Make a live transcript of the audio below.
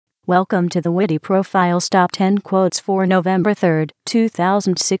Welcome to the Witty Profiles Top 10 Quotes for November 3rd,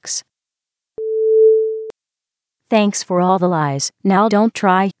 2006. Thanks for all the lies. Now don't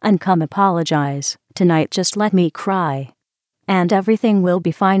try and come apologize. Tonight just let me cry. And everything will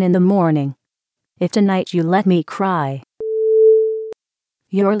be fine in the morning. If tonight you let me cry.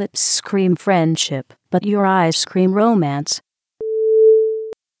 Your lips scream friendship, but your eyes scream romance.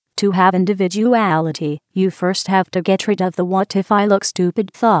 To have individuality, you first have to get rid of the what if I look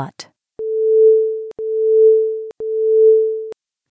stupid thought.